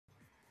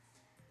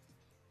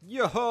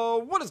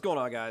Yo, what is going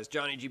on, guys?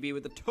 Johnny GB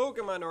with the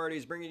Token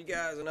Minorities, bringing you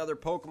guys another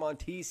Pokemon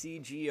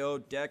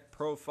TCGO deck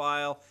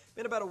profile.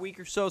 Been about a week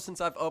or so since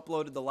I've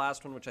uploaded the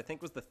last one, which I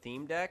think was the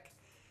theme deck.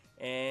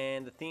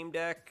 And the theme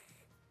deck,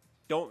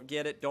 don't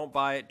get it, don't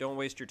buy it, don't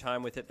waste your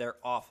time with it. They're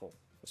awful,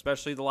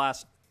 especially the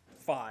last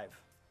 5.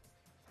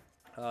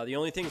 The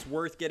only things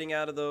worth getting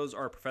out of those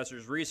are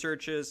Professor's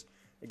researches.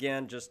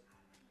 Again, just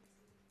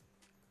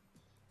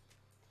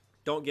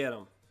don't get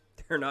them.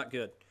 They're not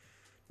good.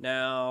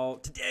 Now,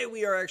 today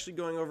we are actually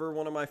going over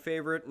one of my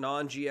favorite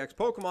non-GX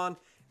Pokemon,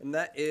 and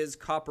that is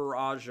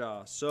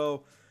Copperajah.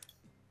 So,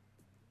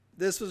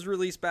 this was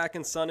released back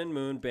in Sun and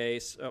Moon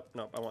base. Oh,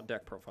 no, I want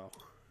deck profile.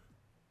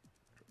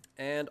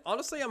 And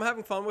honestly, I'm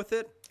having fun with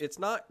it. It's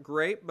not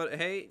great, but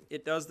hey,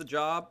 it does the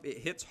job. It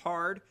hits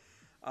hard.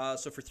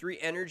 So for 3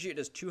 energy, it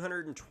does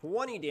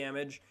 220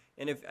 damage,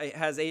 and if it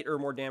has 8 or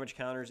more damage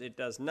counters, it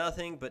does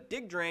nothing, but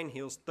Dig Drain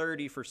heals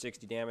 30 for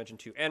 60 damage and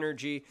 2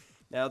 energy.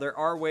 Now, there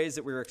are ways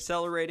that we're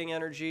accelerating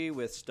energy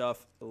with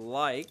stuff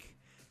like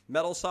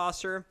Metal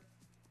Saucer,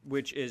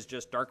 which is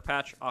just Dark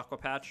Patch, Aqua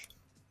Patch.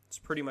 It's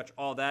pretty much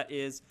all that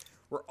is.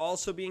 We're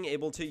also being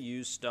able to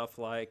use stuff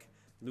like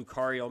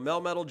Lucario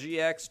Melmetal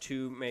GX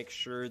to make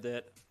sure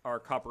that our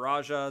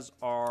Copperajahs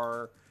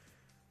are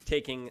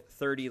taking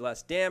 30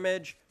 less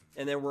damage.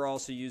 And then we're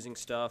also using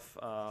stuff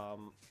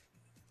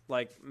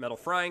like Metal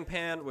Frying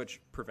Pan, which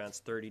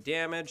prevents 30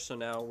 damage. So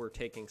now we're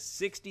taking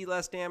 60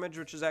 less damage,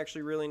 which is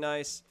actually really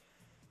nice.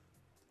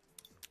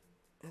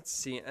 Let's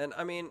see. And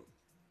I mean,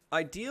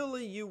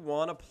 ideally you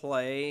want to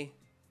play...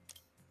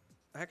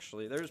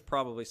 Actually, there's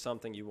probably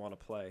something you want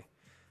to play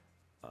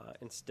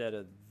instead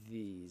of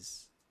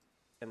these.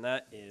 And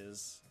that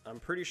is, I'm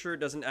pretty sure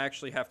it doesn't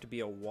actually have to be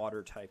a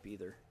water type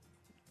either.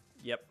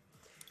 Yep.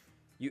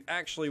 You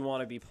actually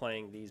want to be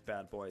playing these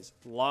bad boys,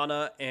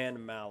 Lana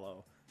and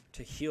Mallow,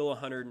 to heal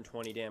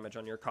 120 damage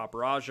on your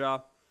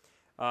Copperajah.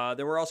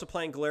 Then we're also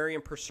playing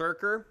Galarian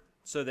Berserker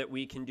so that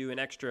we can do an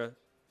extra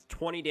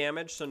 20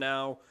 damage. So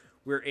now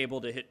we're able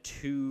to hit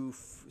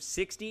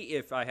 260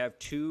 if I have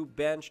 2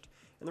 benched.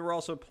 And then we're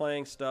also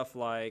playing stuff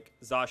like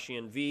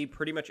Zacian V.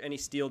 Pretty much any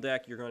steel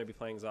deck, you're going to be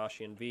playing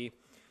Zacian V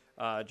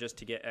just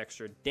to get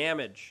extra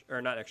damage,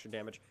 or not extra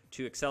damage,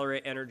 to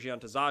accelerate energy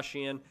onto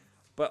Zacian,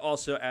 but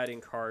also adding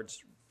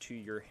cards to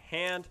your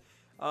hand.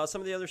 Some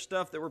of the other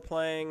stuff that we're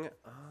playing,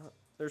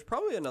 there's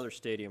probably another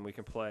stadium we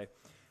can play.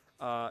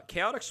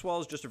 Chaotic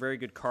Swell is just a very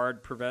good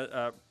card.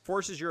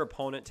 Forces your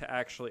opponent to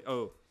actually...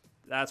 Oh,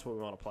 that's what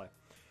we want to play.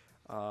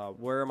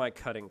 Where am I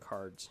cutting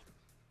cards?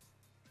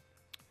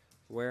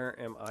 Where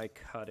am I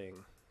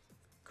cutting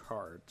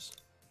cards?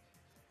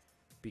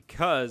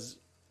 Because...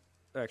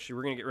 Actually,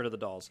 we're going to get rid of the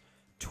dolls.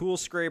 Tool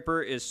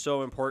Scraper is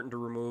so important to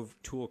remove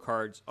tool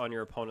cards on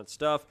your opponent's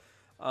stuff.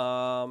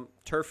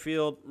 Turf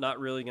Field, not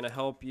really going to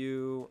help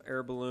you.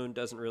 Air Balloon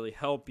doesn't really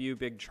help you.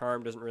 Big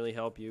Charm doesn't really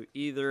help you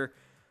either.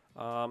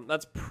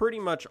 That's pretty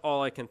much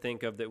all I can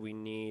think of that we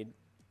need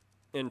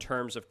in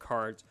terms of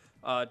cards.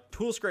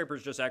 Tool Scraper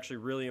is just actually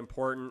really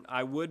important.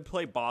 I would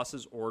play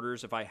Boss's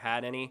Orders if I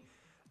had any.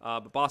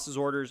 But Boss's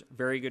Orders,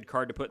 very good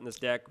card to put in this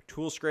deck.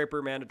 Tool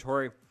Scraper,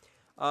 mandatory.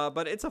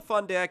 But it's a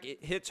fun deck.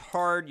 It hits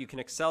hard. You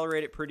can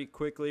accelerate it pretty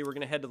quickly. We're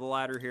going to head to the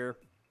ladder here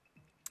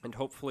and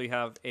hopefully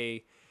have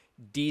a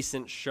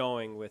decent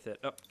showing with it.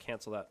 Oh,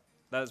 cancel that.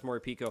 That is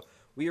Moripiko.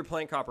 We are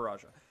playing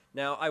Copperajah.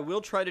 Now, I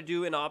will try to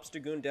do an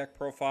Obstagoon deck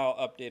profile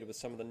updated with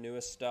some of the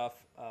newest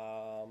stuff.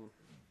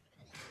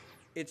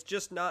 It's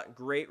just not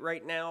great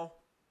right now,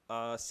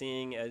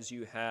 seeing as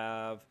you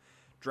have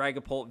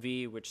Dragapult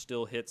V, which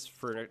still hits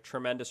for a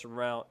tremendous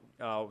amount,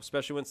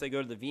 especially once they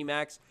go to the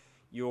VMAX.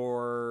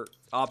 Your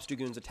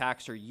Obstagoon's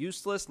attacks are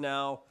useless.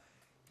 Now,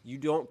 you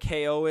don't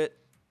KO it.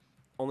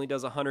 Only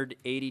does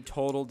 180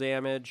 total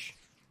damage.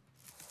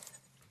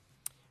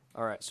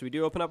 Alright, so we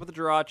do open up with the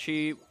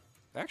Jirachi.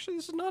 Actually,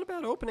 this is not a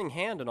bad opening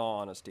hand in all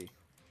honesty.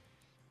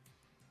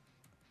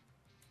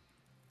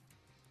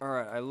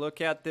 Alright, I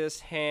look at this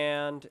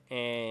hand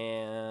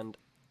and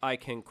I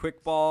can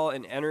Quick Ball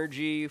an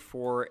energy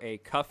for a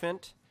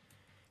Cuffant.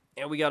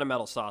 And we got a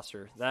Metal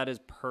Saucer. That is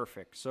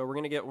perfect. So we're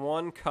going to get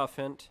 1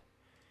 Cuffant.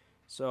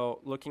 So,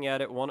 looking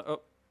at it,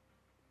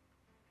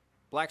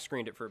 black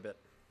screened it for a bit.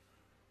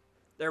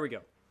 There we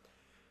go.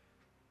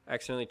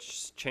 Accidentally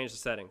changed the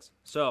settings.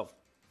 So,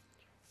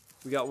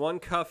 we got 1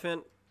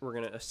 Cuffant. We're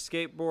going to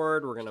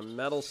Skateboard. We're going to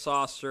Metal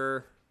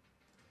Saucer.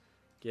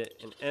 Get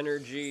an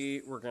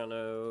energy. We're going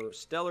to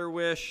Stellar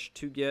Wish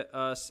to get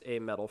us a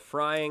Metal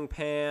Frying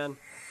Pan.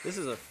 This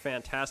is a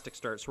fantastic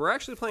start. So, we're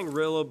actually playing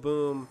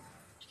Rillaboom,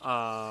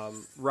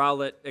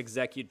 Rowlet,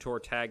 Executor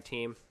tag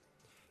team.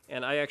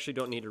 And I actually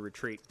don't need to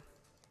retreat.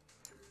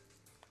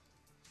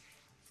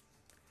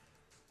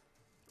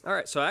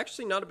 Alright, so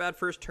actually not a bad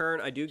first turn.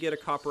 I do get a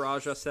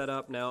Copperajah set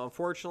up. Now,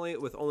 unfortunately,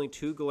 with only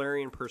 2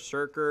 Galarian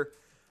Berserker,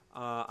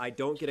 I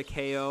don't get a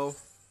KO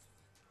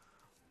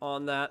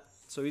on that.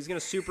 So he's going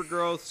to Super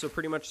Growth, so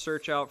pretty much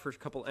search out for a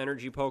couple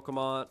energy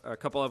Pokemon, or a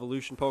couple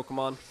evolution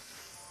Pokemon.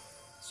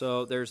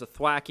 So there's a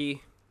Thwacky.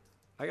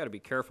 I got to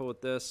be careful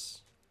with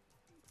this.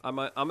 I'm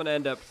going to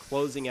end up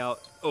closing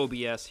out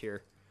OBS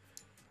here.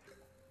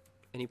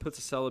 And he puts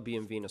a Celebi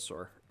and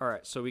Venusaur. All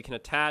right, so we can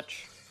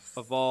attach,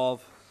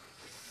 evolve,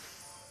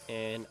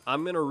 and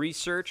I'm going to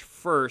research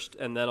first,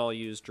 and then I'll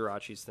use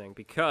Jirachi's thing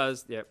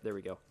because, yep, there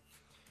we go.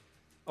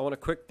 I want a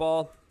Quick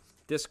Ball,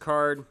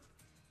 discard.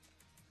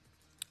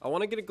 I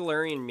want to get a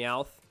Galarian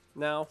Meowth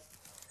now.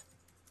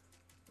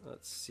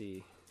 Let's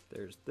see.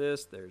 There's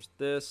this, there's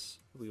this.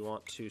 We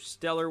want to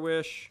Stellar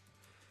Wish.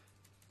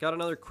 Got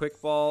another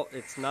Quick Ball.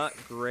 It's not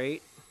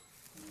great,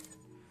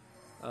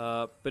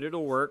 but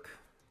it'll work.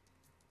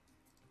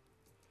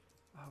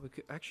 We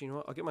could, actually, you know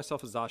what? I'll get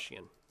myself a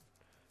Zacian.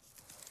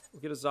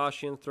 We'll get a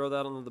Zacian, throw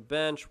that onto the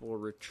bench. We'll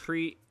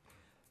retreat.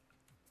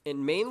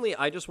 And mainly,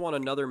 I just want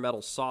another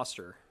Metal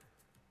Saucer.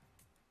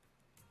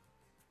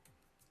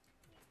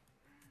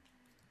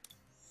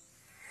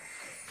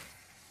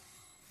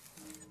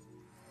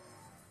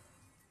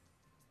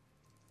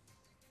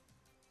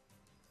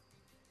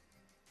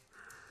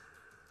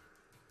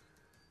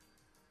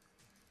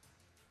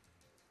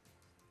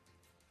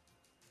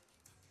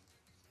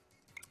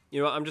 You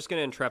know what? I'm just going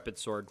to Intrepid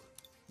Sword.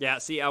 Yeah,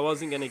 see, I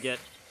wasn't going to get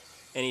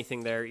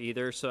anything there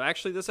either. So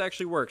actually, this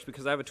actually works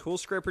because I have a Tool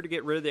Scraper to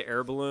get rid of the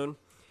Air Balloon.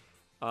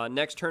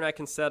 Next turn, I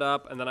can set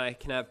up, and then I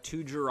can have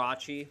 2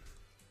 Jirachi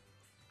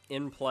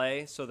in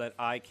play so that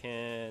I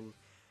can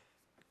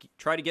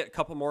try to get a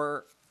couple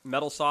more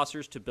Metal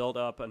Saucers to build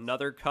up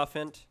another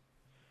Cuffant.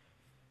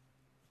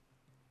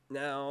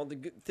 Now, the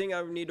good thing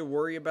I need to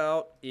worry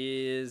about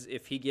is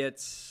if he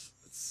gets,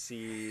 let's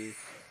see...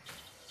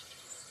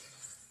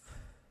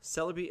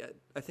 Celebi,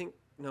 I think,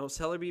 no,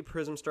 Celebi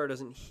Prism Star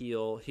doesn't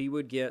heal. He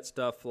would get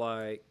stuff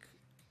like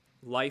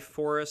Life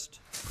Forest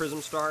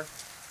Prism Star.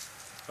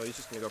 Oh, he's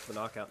just going to go for the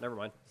knockout. Never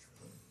mind.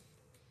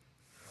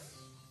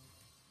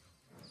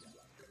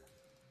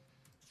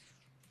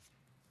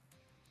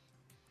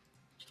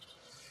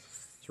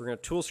 So we're going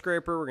to Tool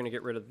Scraper. We're going to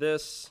get rid of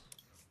this.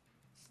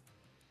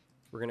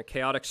 We're going to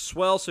Chaotic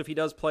Swell. So if he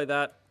does play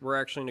that, we're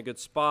actually in a good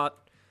spot.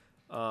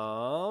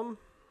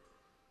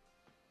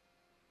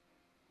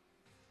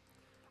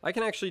 I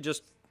can actually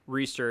just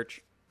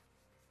research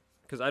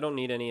because I don't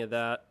need any of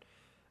that.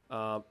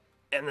 And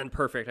then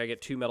perfect, I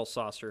get 2 Metal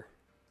Saucer.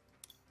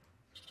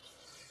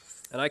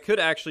 And I could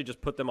actually just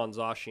put them on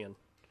Zacian.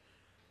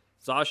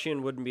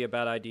 Zacian wouldn't be a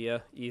bad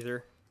idea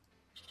either.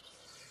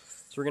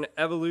 So we're going to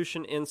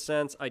Evolution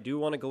Incense. I do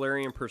want a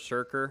Galarian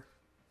Berserker.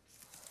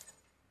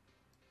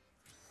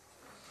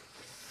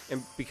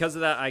 And because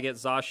of that, I get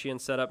Zacian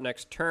set up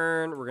next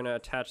turn. We're going to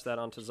attach that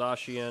onto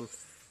Zacian.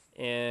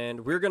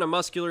 And we're going to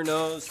Muscular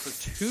Nose for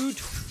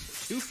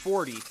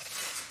 240.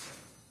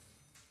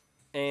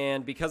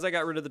 And because I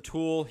got rid of the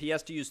tool, he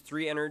has to use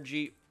 3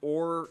 energy,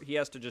 or he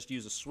has to just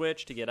use a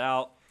switch to get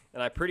out.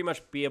 And I pretty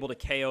much be able to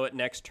KO it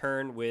next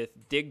turn with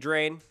Dig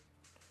Drain.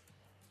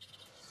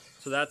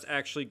 So that's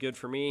actually good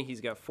for me. He's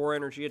got 4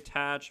 energy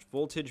attached.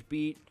 Voltage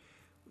Beat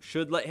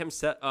should let him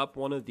set up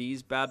one of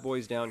these bad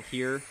boys down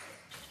here.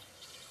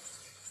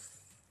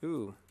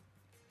 Ooh.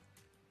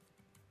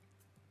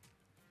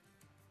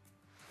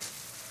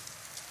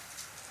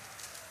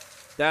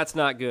 That's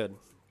not good.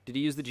 Did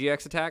he use the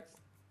GX attack?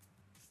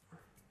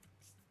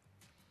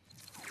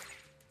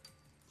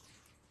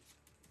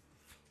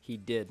 He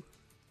did.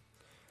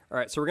 All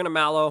right, so we're going to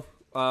Mallow.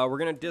 We're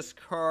going to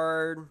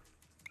discard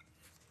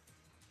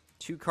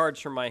 2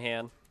 cards from my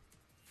hand.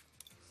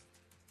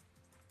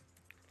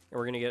 And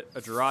we're going to get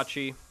a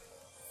Jirachi.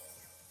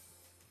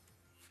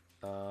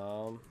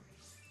 All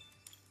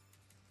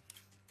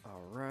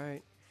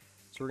right.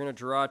 So we're going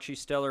to Jirachi,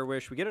 Stellar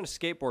Wish. We get an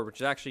Escape Board,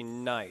 which is actually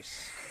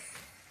nice.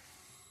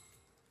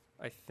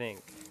 I think.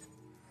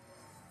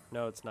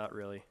 No, it's not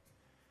really.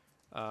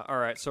 All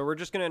right, so we're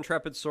just going to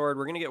Intrepid Sword.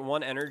 We're going to get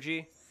 1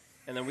 energy,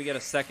 and then we get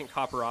a second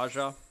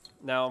Copperajah.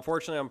 Now,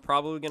 unfortunately, I'm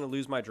probably going to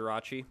lose my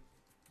Jirachi.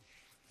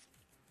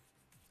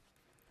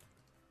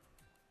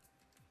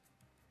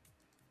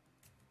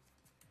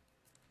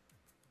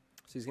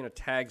 So he's going to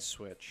Tag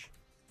Switch.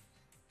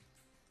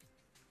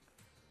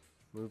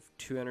 Move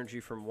 2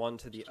 energy from one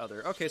to the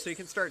other. Okay, so he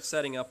can start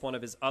setting up one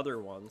of his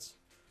other ones.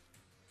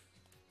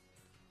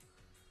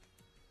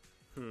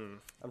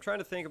 I'm trying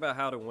to think about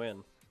how to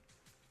win.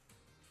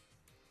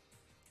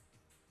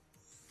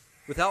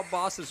 Without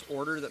Boss's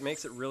Order, that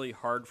makes it really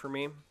hard for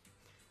me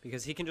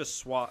because he can just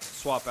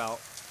swap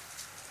out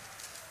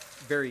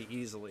very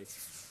easily.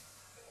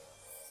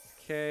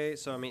 Okay,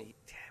 so I mean,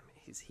 damn,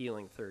 he's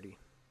healing 30.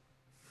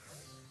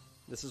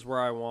 This is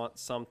where I want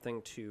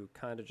something to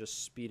kind of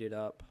just speed it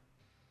up.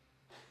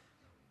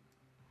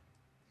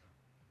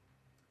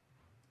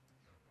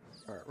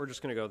 All right, we're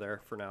just going to go there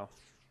for now.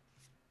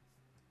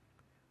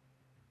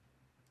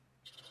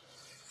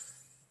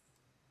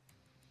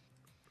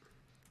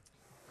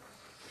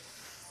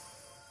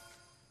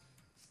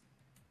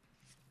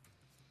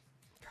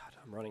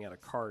 I'm running out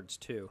of cards,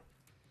 too.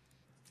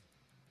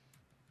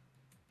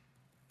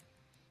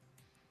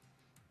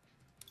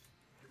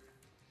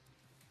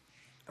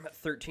 I'm at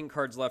 13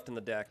 cards left in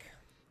the deck.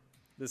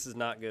 This is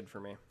not good for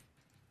me.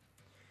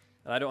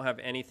 And I don't have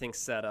anything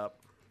set up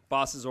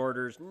Boss's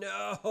orders.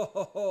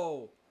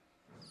 No!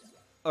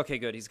 Okay,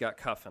 good. He's got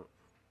Cuffin.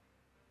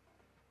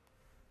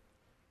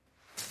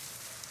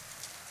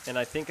 And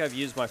I think I've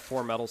used my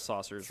 4 metal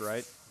saucers,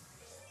 right?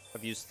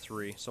 I've used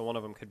 3, so one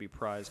of them could be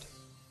prized.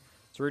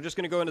 So we're just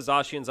going to go into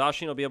Zacian.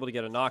 Zacian will be able to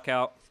get a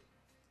knockout.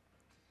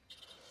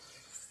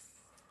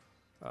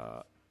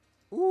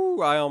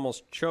 Ooh, I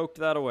almost choked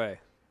that away.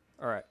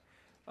 All right.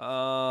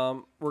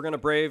 We're going to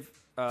Brave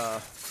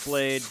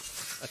Blade.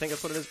 I think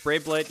that's what it is.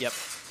 Brave Blade, yep.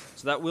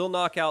 So that will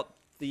knock out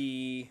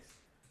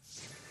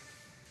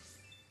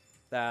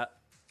that.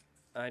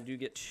 I do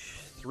get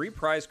 3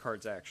 prize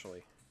cards, actually.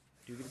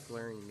 I do get a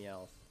Glaring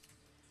Meowth.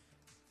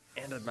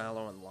 And a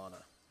Mallow and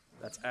Lana.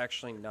 That's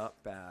actually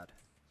not bad.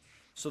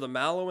 So the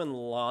Mallow and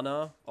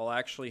Lana will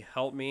actually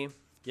help me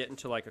get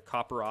into like a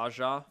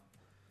Copperajah.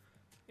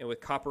 And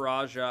with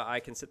Copperajah, I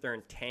can sit there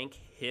and tank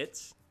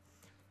hits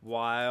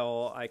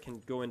while I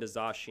can go into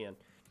Zacian.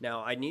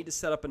 Now, I need to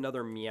set up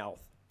another Meowth.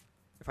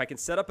 If I can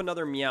set up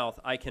another Meowth,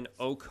 I can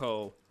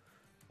Oko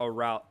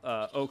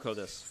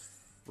this,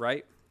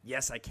 right?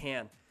 Yes, I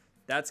can.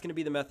 That's going to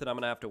be the method I'm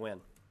going to have to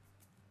win.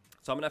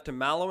 So I'm going to have to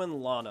Mallow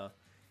and Lana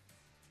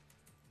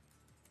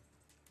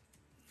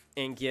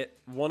and get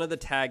one of the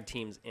tag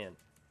teams in.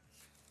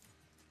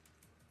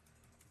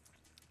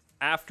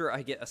 After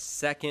I get a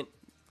second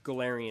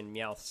Galarian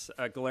Meowth,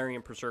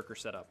 Galarian Berserker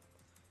set up.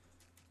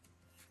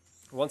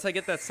 Once I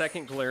get that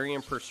second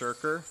Galarian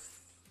Berserker,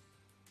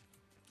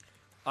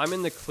 I'm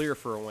in the clear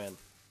for a win.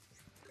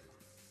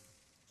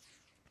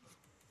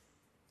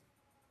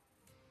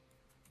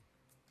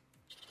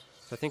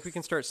 So I think we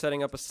can start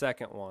setting up a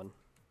second one.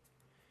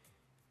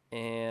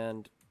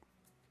 And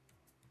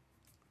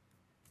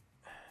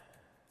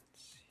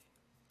let's see.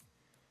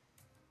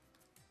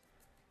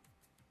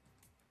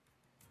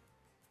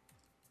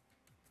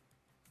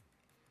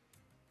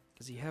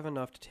 Does he have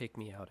enough to take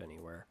me out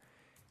anywhere?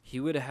 He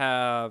would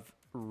have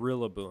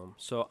Rillaboom.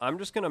 So I'm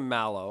just going to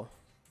Mallow.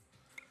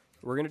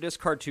 We're going to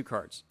discard 2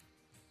 cards.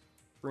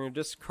 We're going to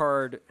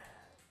discard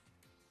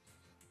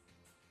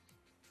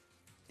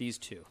these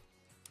 2.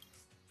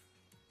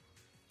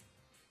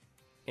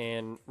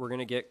 And we're going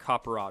to get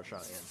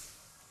Copperajah in.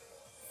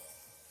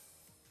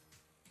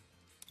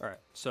 Alright,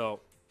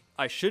 so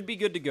I should be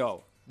good to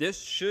go.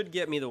 This should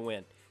get me the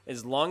win.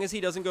 As long as he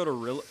doesn't go to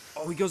Rillaboom.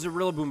 Oh, he goes to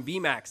Rillaboom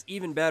VMAX.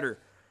 Even better.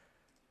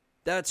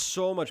 That's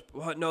so much...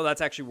 No,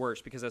 that's actually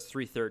worse because that's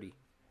 330.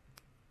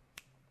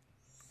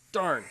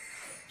 Darn.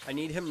 I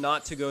need him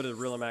not to go to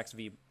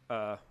Rillaboom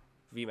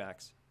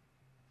VMAX.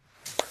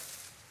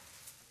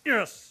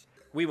 Yes!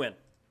 We win.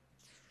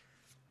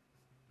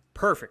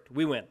 Perfect.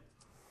 We win.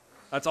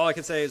 That's all I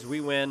can say is we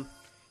win.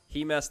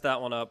 He messed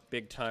that one up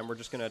big time. We're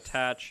just going to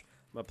attach.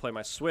 I'm going to play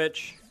my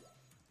Switch.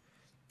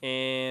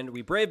 And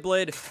we Brave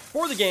Blade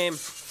for the game.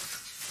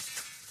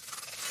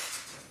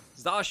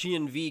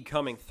 Zacian V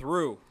coming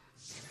through.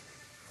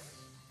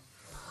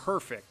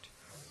 Perfect.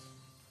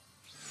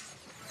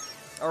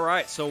 All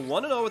right, so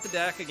 1-0 with the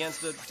deck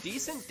against a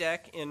decent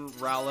deck in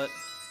Rowlet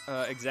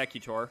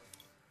Executor.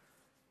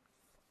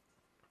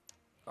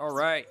 All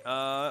right,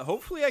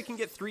 hopefully I can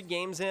get 3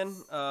 games in.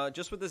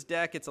 Just with this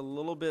deck, it's a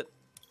little bit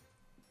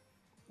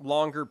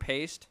longer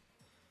paced.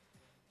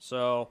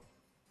 So,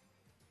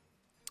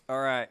 all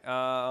right.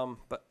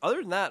 But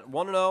other than that,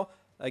 1-0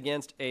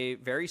 against a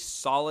very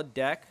solid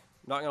deck.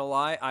 Not going to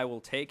lie, I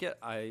will take it.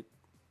 I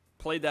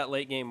played that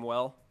late game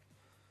well.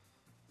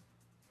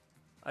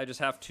 I just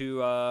have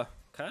to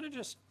kind of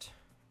just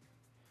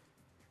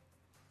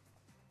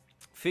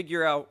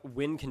figure out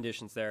win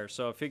conditions there.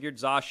 So I figured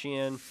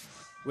Zacian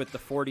with the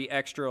 40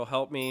 extra will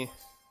help me.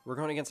 We're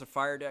going against a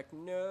fire deck.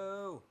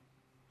 No.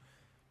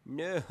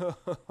 No.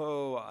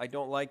 I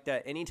don't like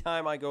that.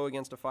 Anytime I go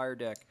against a fire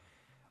deck,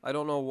 I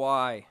don't know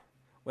why.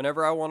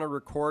 Whenever I want to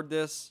record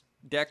this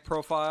deck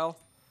profile,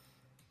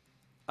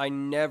 I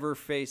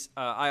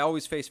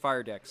always face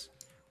fire decks.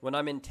 When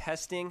I'm in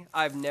testing,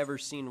 I've never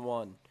seen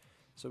one.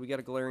 So we got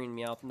a Galarian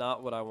Meowth,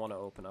 not what I want to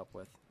open up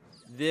with.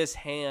 This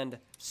hand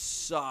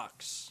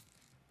sucks.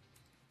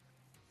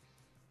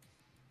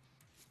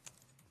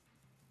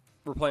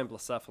 We're playing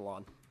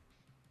Blacephalon.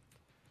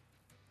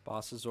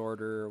 Boss's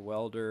Order,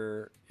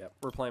 Welder. Yep,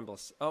 we're playing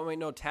Oh, wait,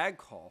 no, Tag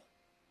Call.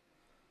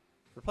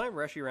 We're playing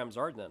Reshiram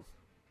Zard then.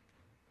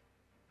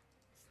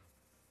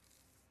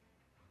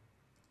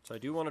 So I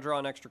do want to draw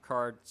an extra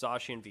card.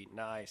 Zacian V.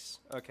 Nice.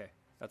 Okay,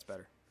 that's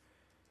better.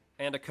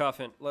 And a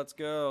Cuffin. Let's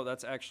go.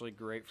 That's actually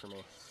great for me.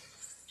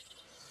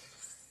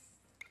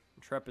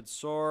 Intrepid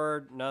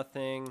Sword.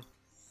 Nothing.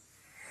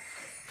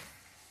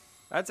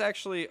 That's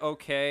actually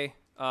okay.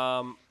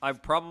 I'm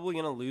probably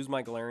going to lose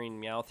my Galarian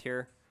Meowth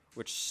here,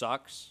 which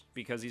sucks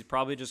because he's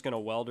probably just going to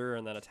Welder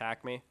and then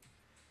attack me.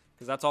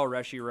 Because that's all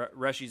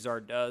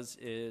Reshizard does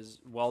is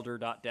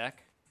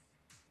Welder.deck.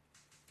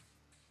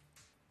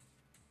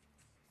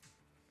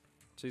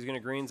 So he's going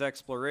to Green's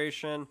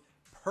Exploration.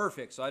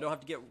 Perfect, so I don't have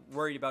to get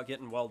worried about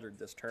getting Weldered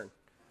this turn.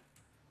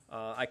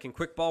 I can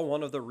Quick Ball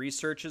one of the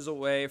researches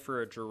away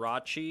for a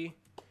Jirachi.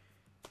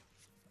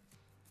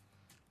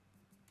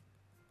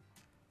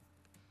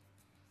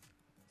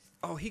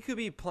 Oh, he could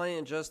be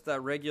playing just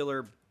that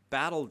regular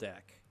battle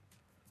deck.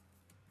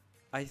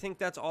 I think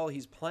that's all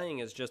he's playing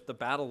is just the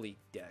Battle League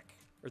deck.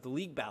 Or the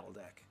League Battle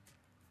deck.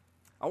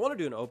 I want to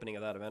do an opening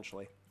of that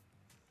eventually.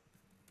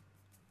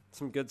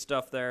 Some good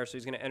stuff there. So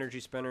he's going to Energy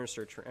Spinner,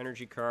 search for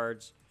energy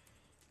cards.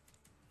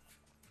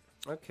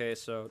 Okay,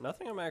 so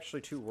nothing I'm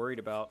actually too worried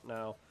about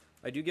now.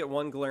 I do get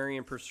one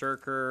Galarian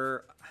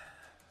Berserker.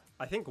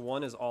 I think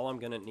one is all I'm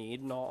going to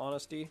need, in all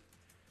honesty.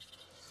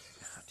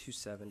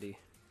 270.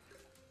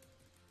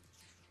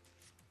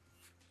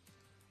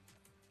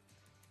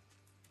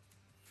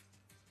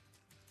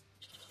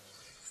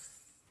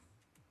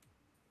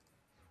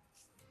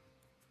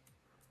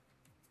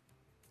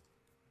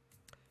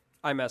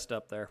 I messed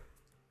up there.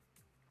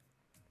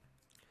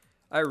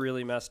 I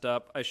really messed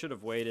up. I should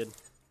have waited.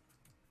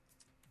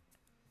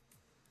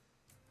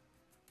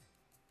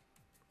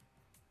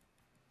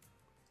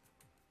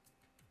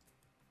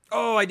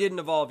 Oh, I didn't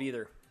evolve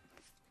either.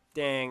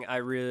 Dang, I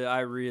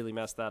really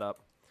messed that up.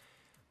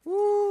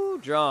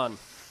 Woo, John.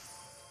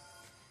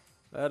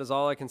 That is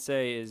all I can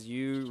say is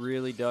you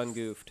really done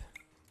goofed.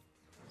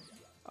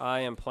 I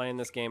am playing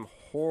this game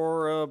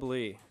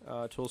horribly.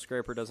 Tool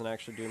Scraper doesn't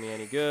actually do me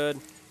any good.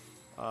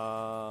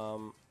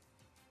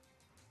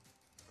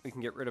 We can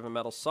get rid of a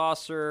Metal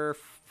Saucer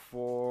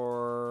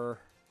for,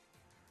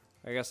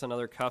 I guess,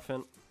 another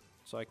Cuffant.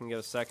 So I can get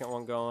a second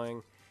one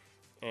going.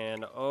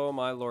 And oh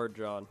my lord,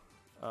 John.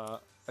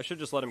 I should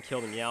just let him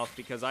kill the Meowth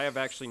because I have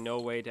actually no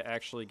way to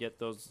actually get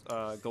those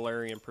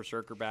Galarian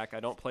Berserker back. I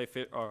don't play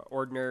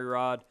Ordinary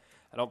Rod.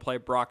 I don't play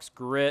Brock's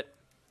Grit.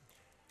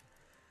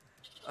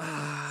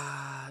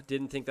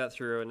 Didn't think that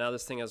through. And now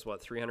this thing has,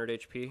 what, 300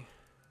 HP?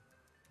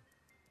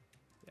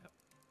 Yeah.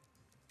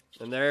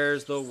 And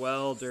there's the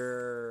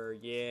Welder.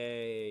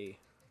 Yay.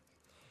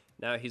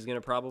 Now he's going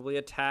to probably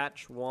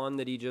attach one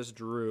that he just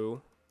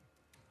drew.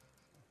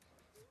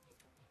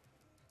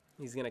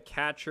 He's going to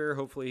catch her.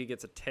 Hopefully he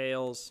gets a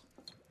Tails.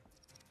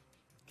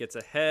 Gets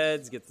a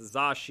Heads. Gets the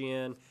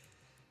Zacian.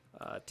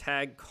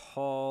 Tag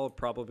Call.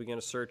 Probably going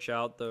to search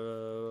out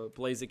the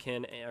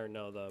Blaziken. Or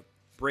no, the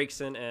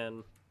Braixen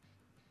and...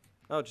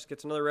 Oh, just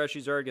gets another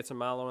Reshizard. Gets a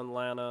Mallow and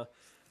Lana.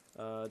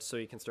 So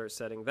you can start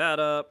setting that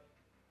up.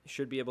 You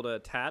should be able to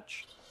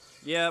attach.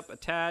 Yep,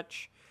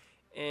 attach.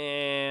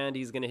 And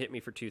he's going to hit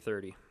me for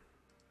 230.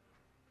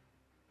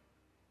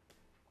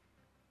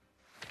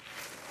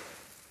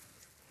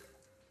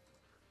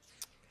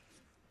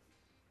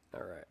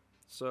 Alright,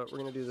 so we're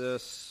going to do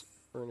this.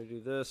 We're going to do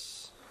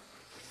this.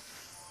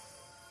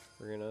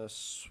 We're going to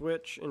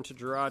switch into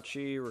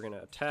Jirachi. We're going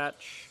to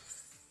attach.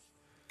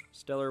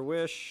 Stellar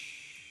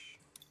Wish.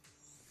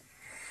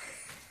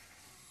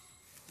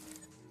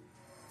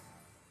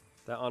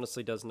 That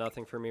honestly does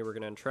nothing for me. We're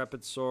going to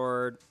Intrepid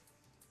Sword.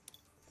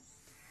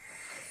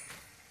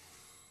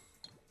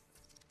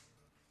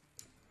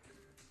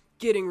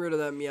 Getting rid of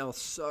that Meowth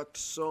sucked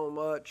so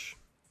much.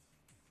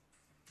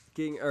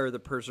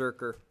 The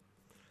Berserker.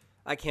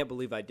 I can't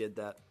believe I did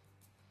that.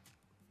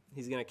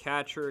 He's going to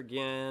catch her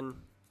again.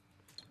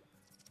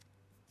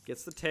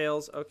 Gets the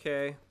Tails.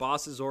 Okay.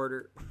 Boss's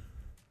order.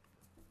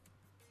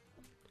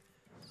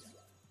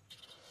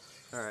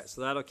 Alright, so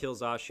that'll kill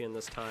Zacian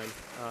this time.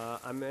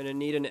 I'm going to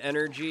need an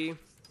energy.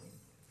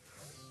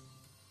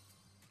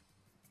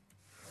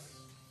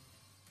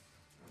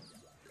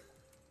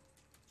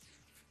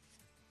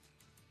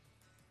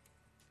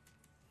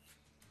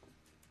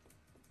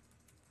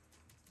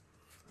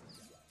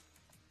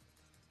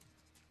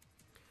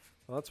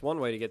 Well, that's one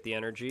way to get the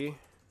energy.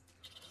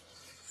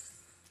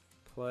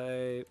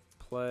 Play.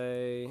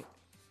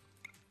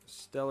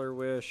 Stellar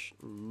Wish.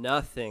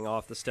 Nothing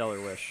off the Stellar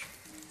Wish.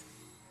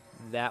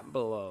 That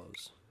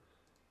blows.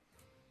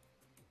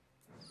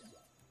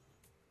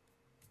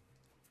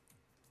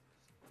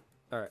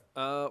 Alright,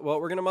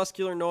 well, we're going to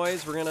Muscular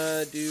Noise. We're going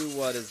to do,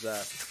 what is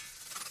that?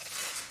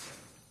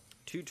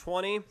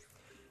 220.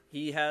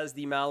 He has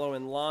the Mallow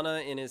and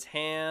Lana in his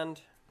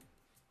hand.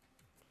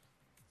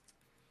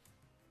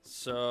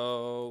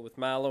 So, with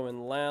Mallow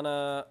and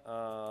Lana,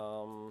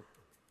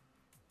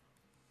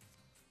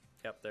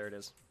 yep, there it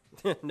is.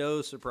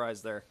 No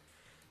surprise there.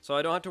 So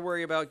I don't have to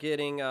worry about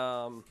getting,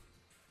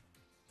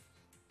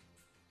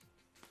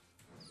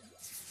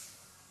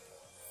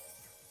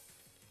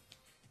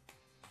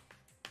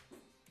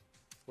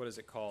 what is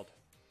it called?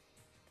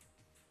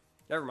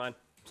 Never mind.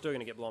 Still going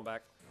to get blown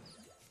back.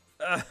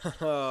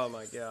 Oh,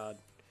 my God.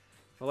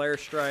 Flare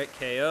Strike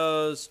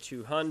KOs,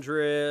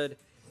 200.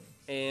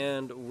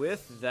 And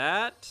with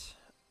that,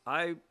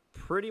 I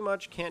pretty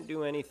much can't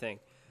do anything.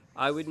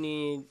 I would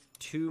need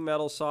 2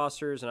 Metal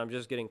Saucers, and I'm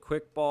just getting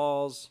Quick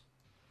Balls.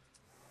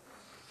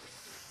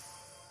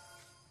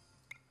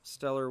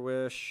 Stellar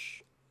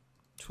Wish.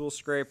 Tool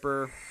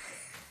Scraper.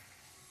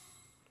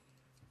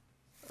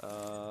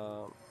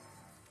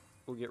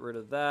 We'll get rid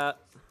of that.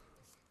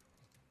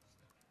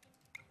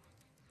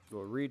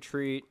 We'll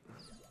Retreat.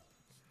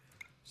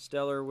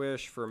 Stellar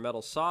Wish for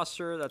Metal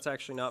Saucer. That's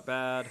actually not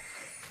bad.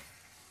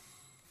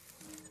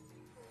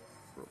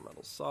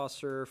 Metal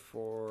Saucer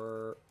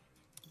for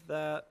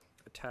that.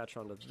 Attach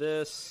onto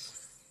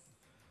this.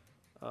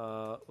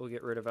 We'll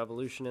get rid of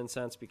Evolution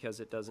Incense because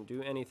it doesn't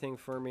do anything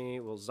for me.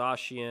 We'll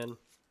Zacian.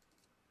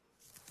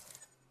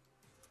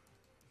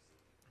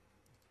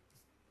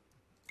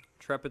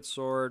 Intrepid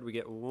Sword. We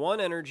get 1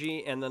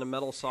 energy and then a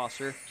Metal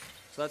Saucer.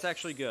 So that's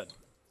actually good.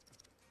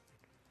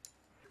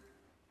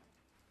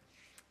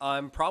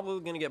 I'm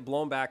probably going to get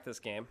blown back this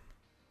game.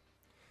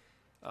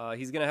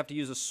 He's going to have to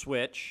use a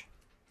switch.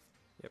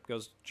 Yep,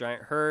 goes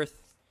Giant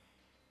Hearth.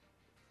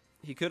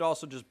 He could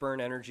also just burn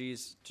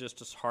energies just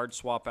to hard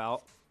swap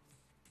out.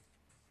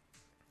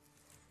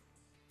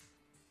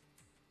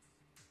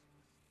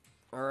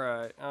 All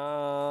right.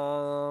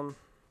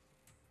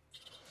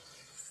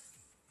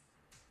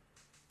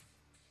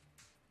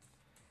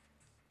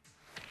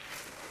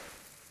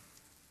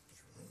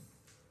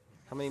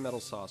 How many Metal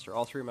Saucer?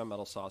 All 3 of my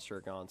Metal Saucer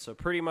are gone. So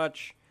pretty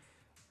much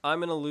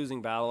I'm in a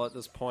losing battle at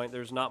this point.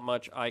 There's not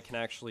much I can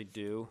actually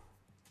do.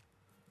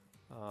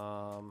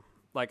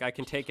 Like I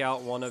can take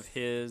out one of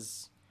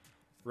his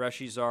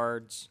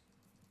Reshizards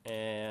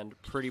and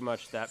pretty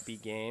much that be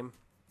game.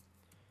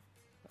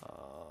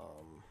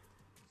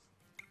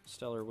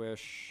 Stellar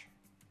Wish.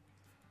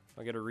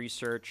 I'll get a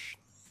research.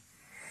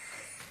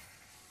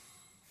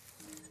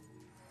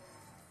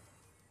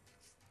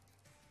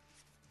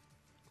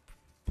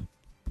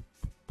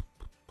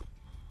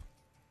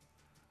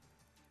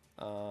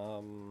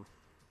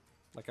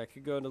 Like I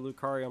could go into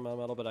Lucario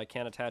Melmetal, but I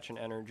can't attach an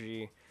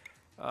energy.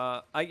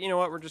 You know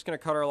what? We're just gonna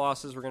cut our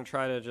losses. We're gonna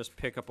try to just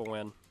pick up a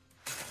win,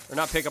 or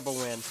not pick up a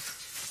win.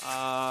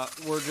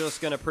 We're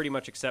just gonna pretty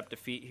much accept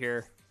defeat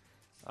here.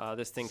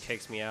 This thing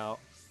takes me out.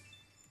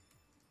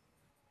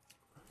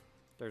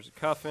 There's a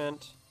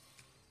Cuffant.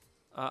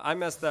 I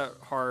messed that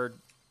hard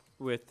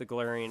with the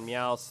Galarian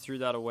Meowth. Threw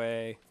that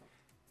away.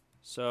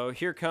 So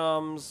here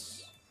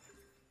comes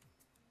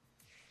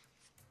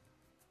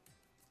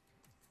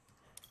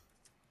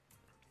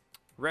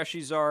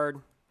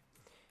Reshizard.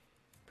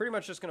 Pretty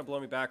much just going to blow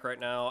me back right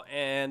now,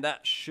 and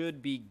that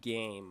should be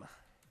game.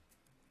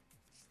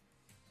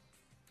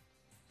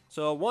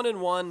 So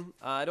 1-1.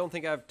 I don't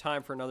think I have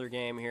time for another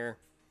game here.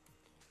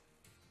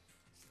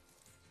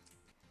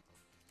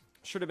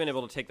 Should have been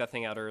able to take that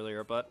thing out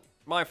earlier, but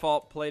my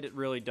fault. Played it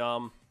really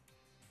dumb.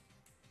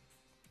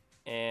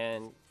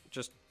 And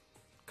just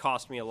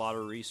cost me a lot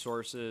of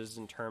resources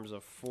in terms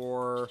of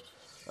 4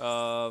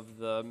 of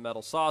the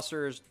Metal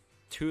Saucers,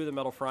 2 of the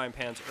Metal Frying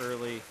Pans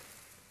early.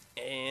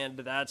 And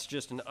that's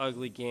just an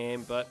ugly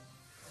game, but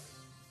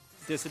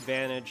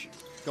disadvantage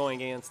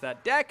going against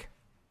that deck.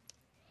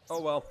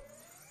 Oh well,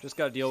 just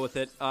got to deal with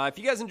it. If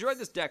you guys enjoyed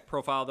this deck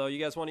profile, though, you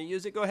guys want to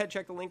use it, go ahead,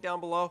 check the link down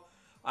below.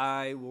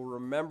 I will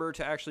remember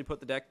to actually put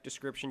the deck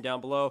description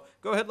down below.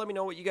 Go ahead, let me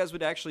know what you guys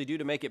would actually do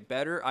to make it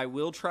better. I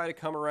will try to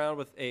come around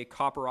with a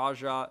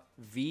Copperajah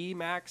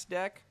VMAX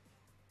deck.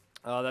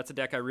 That's a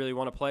deck I really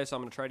want to play, so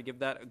I'm going to try to give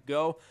that a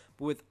go.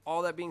 But with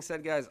all that being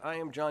said, guys, I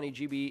am Johnny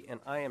GB, and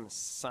I am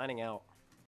signing out.